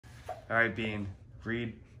All right, Bean,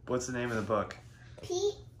 read, what's the name of the book?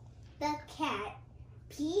 Pete the cat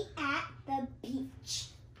peed at the beach.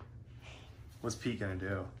 What's Pete gonna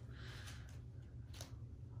do?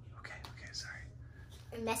 Okay, sorry.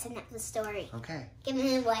 I'm messing up the story. Okay. Giving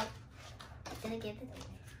it away. I'm gonna give it away.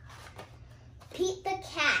 Pete the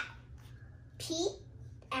cat peed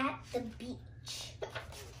at the beach.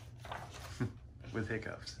 With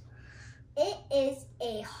hiccups. It is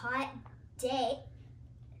a hot day.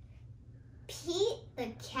 Pete the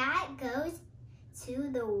cat goes to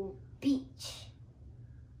the beach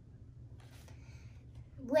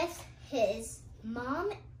with his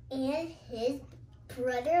mom and his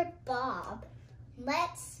brother Bob.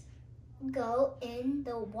 Let's go in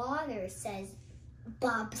the water,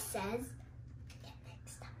 Bob says. Get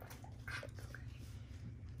mixed up.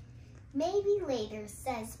 Maybe later,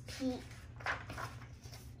 says Pete.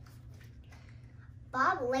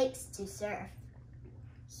 Bob likes to surf.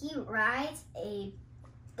 He rides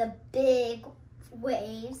the big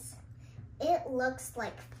waves. It looks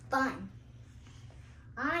like fun.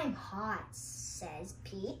 I'm hot, says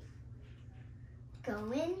Pete.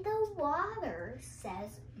 Go in the water,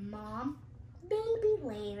 says Mom. Maybe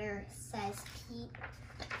later, says Pete.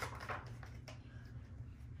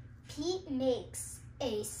 Pete makes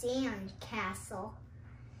a sand castle.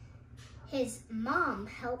 His mom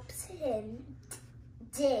helps him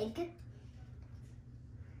dig.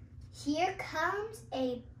 Here comes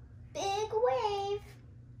a big wave,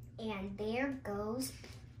 and there goes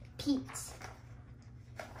Pete.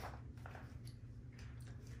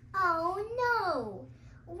 Oh no!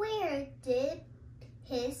 Where did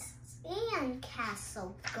his sand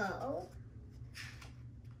castle go?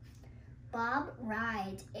 Bob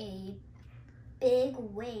rides a big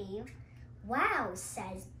wave. Wow,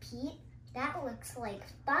 says Pete. That looks like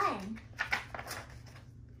fun.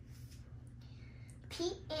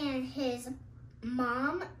 Pete and his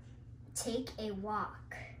mom take a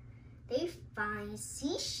walk. They find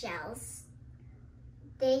seashells.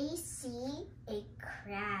 They see a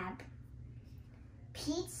crab.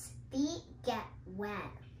 Pete's feet get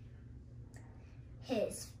wet.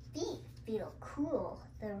 His feet feel cool.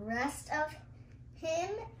 The rest of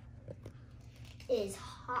him is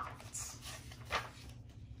hot.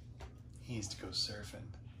 He needs to go surfing.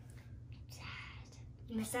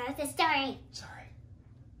 You must start the story. Sorry.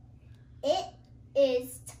 It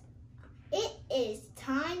is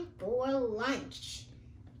time for lunch.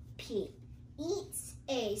 Pete eats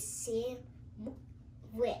a sandwich.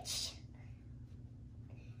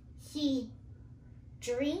 He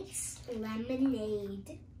drinks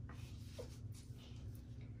lemonade.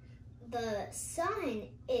 The sun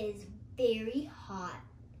is very hot,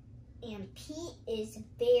 and Pete is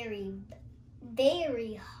very,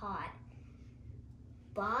 very hot.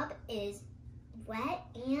 Bob is wet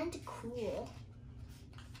and cool.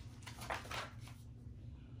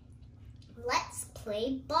 Let's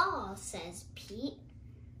play ball, says Pete.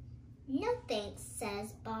 No thanks,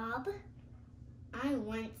 says Bob. I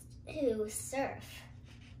want to surf.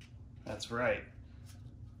 That's right.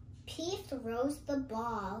 Pete throws the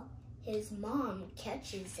ball. His mom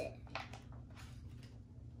catches it.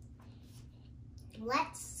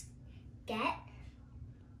 Let's get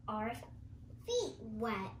our feet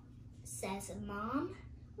wet, says Mom.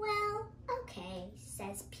 Well, okay,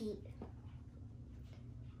 says Pete.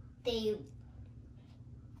 The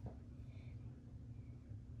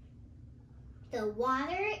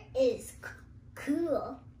water is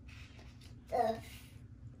cool.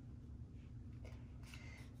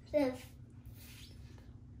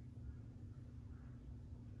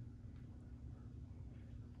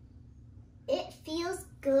 It feels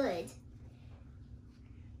good.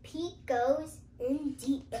 Pete goes in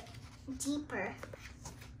deeper.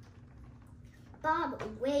 Bob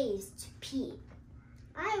waves to Pete.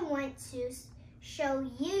 I want to show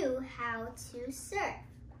you how to surf,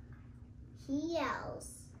 he yells.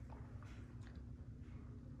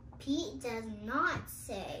 Pete does not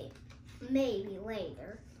say maybe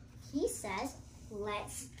later. He says,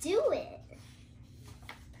 let's do it.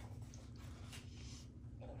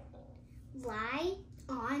 Lie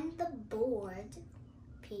on the board,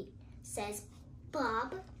 Pete says.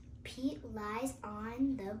 Bob. Pete lies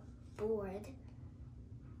on the board.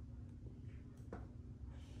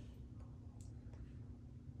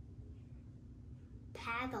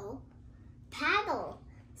 Paddle. Paddle,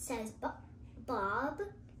 says Bob.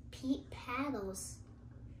 Pete paddles.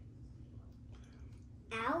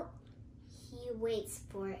 Out, he waits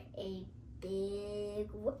for a big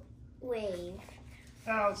wave.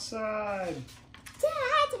 Outside.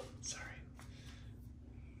 Dad! Sorry.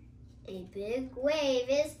 A big wave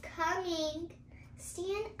is coming.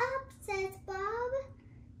 Stand up,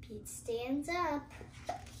 Pete stands up.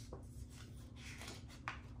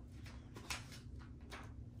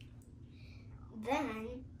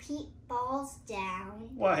 Then Pete falls down.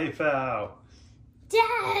 Wipe out.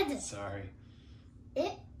 Dad! Sorry.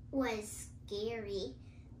 It was scary,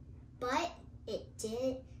 but it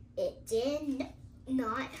did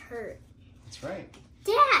not hurt. That's right.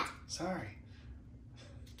 Dad! Sorry.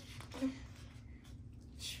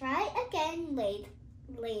 Try again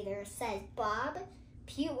later, says Bob.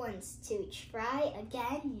 Pete wants to try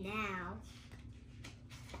again now.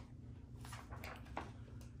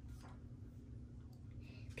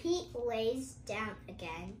 Pete lays down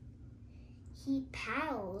again. He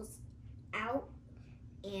paddles out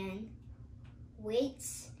and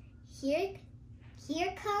waits. Here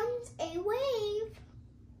comes a wave.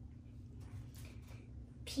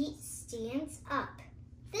 Pete stands up.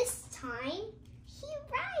 This time, he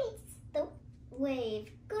rides the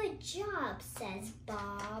wave. Good job, says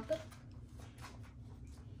Bob.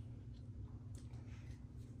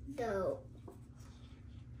 Though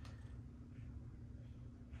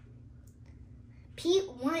Pete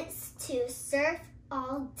wants to surf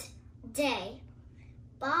all day.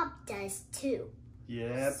 Bob does too.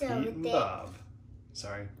 Yeah, So Pete and Bob.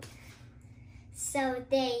 Sorry. So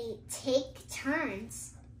they take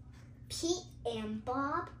turns. Pete and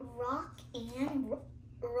Bob rock and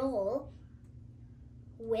roll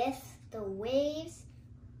with the waves.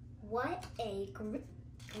 What a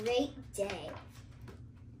great day.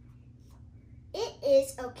 It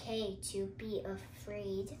is okay to be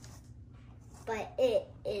afraid, but it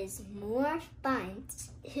is more fun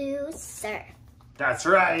to surf. That's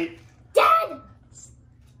right. Dad!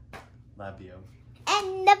 Love you.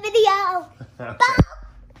 End the video. Bye!